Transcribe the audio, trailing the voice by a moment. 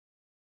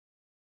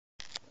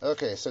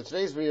Okay, so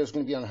today's video is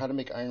going to be on how to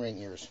make IronMan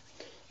ears.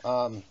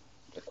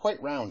 They're quite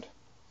round,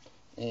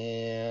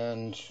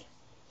 and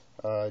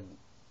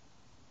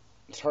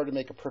it's hard to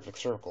make a perfect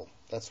circle.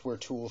 That's where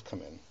tools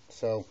come in.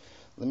 So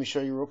let me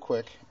show you real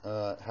quick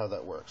how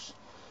that works.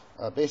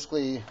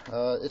 Basically,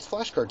 it's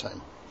flashcard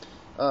time.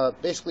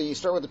 Basically, you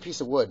start with a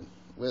piece of wood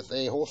with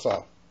a hole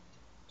saw,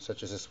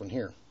 such as this one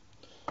here.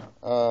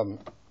 And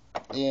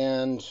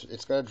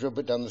it's got a drill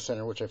bit down the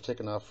center, which I've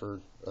taken off for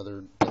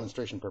other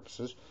demonstration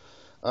purposes.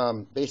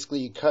 Basically,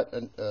 you cut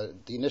the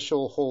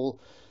initial hole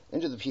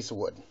into the piece of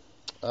wood.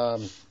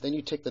 Then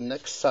you take the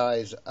next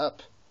size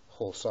up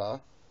hole saw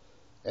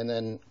and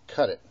then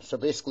cut it. So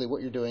basically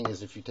what you're doing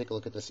is, if you take a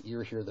look at this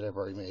ear here that I've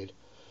already made,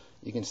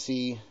 you can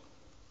see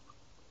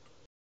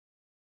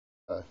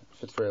it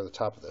fits right on the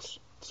top of this.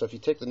 So if you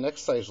take the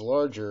next size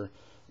larger,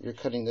 you're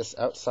cutting this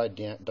outside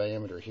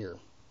diameter here.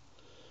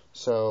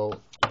 So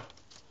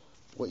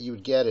what you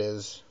would get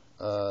is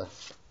a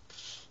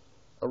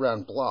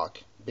round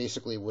block,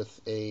 basically with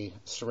a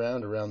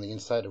surround around the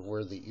inside of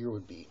where the ear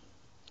would be.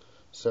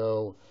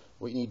 So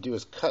what you need to do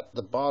is cut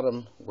the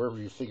bottom wherever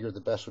you figure the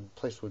best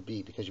place would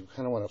be, because you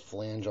kind of want a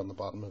flange on the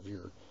bottom of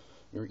your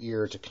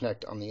ear to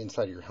connect on the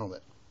inside of your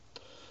helmet.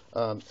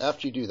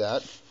 After you do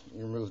that,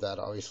 you remove that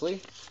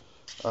obviously,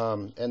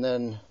 and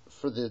then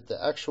for the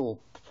actual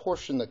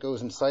portion that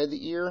goes inside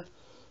the ear,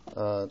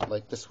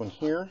 like this one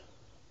here,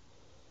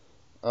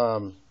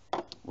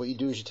 what you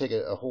do is you take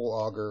a hole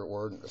auger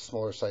or a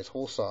smaller size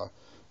hole saw,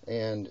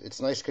 and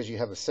it's nice because you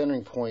have a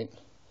centering point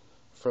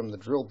from the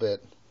drill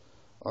bit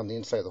on the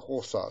inside of the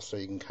hole saw, so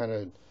you can kind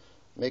of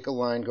make a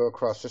line go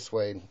across this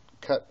way,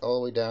 cut all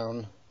the way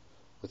down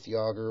with the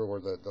auger or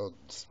the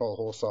small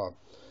hole saw,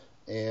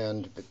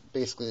 and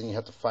basically then you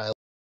have to file.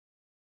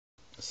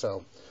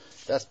 So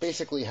that's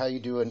basically how you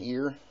do an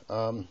ear.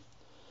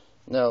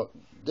 Now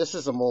this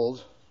is a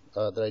mold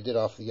that I did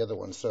off the other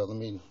one,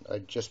 so I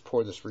just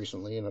poured this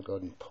recently, and I'll go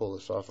ahead and pull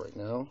this off right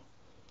now.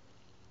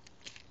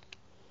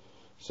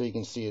 So you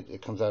can see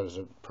it comes out as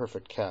a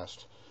perfect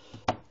cast,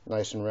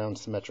 nice and round,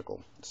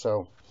 symmetrical.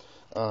 So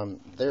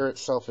there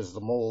itself is the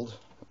mold,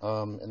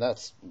 and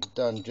that's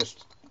done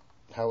just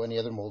how any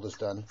other mold is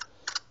done.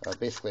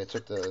 Basically I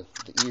took the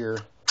ear,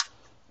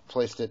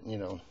 placed it,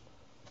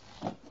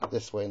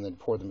 this way, and then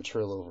poured the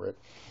material over it.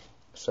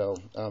 So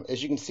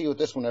as you can see with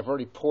this one, I've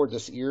already poured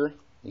this ear.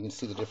 You can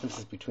see the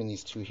differences between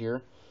these two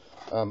here.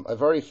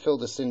 I've already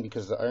filled this in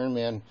because the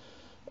IronMan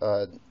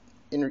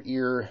inner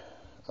ear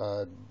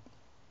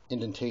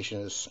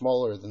indentation is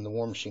smaller than the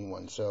War Machine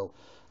one. So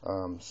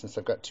since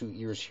I've got two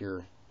ears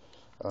here,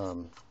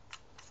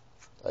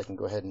 I can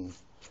go ahead and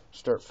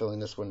start filling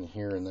this one in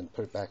here and then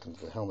put it back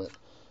into the helmet.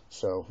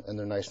 So, and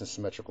they're nice and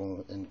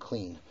symmetrical and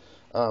clean.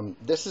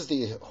 This is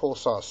the hole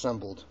saw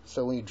assembled.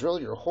 So when you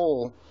drill your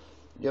hole,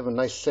 you have a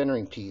nice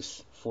centering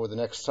piece for the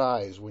next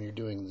size when you're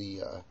doing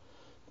the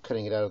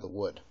cutting it out of the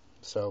wood.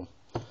 So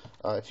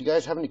if you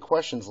guys have any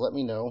questions, let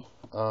me know.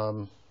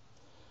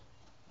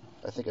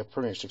 I think I've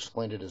pretty much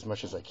explained it as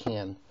much as I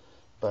can,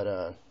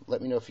 but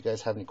let me know if you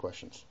guys have any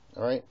questions.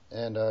 Alright,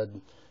 and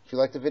if you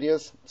like the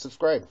videos,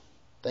 subscribe.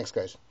 Thanks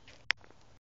guys.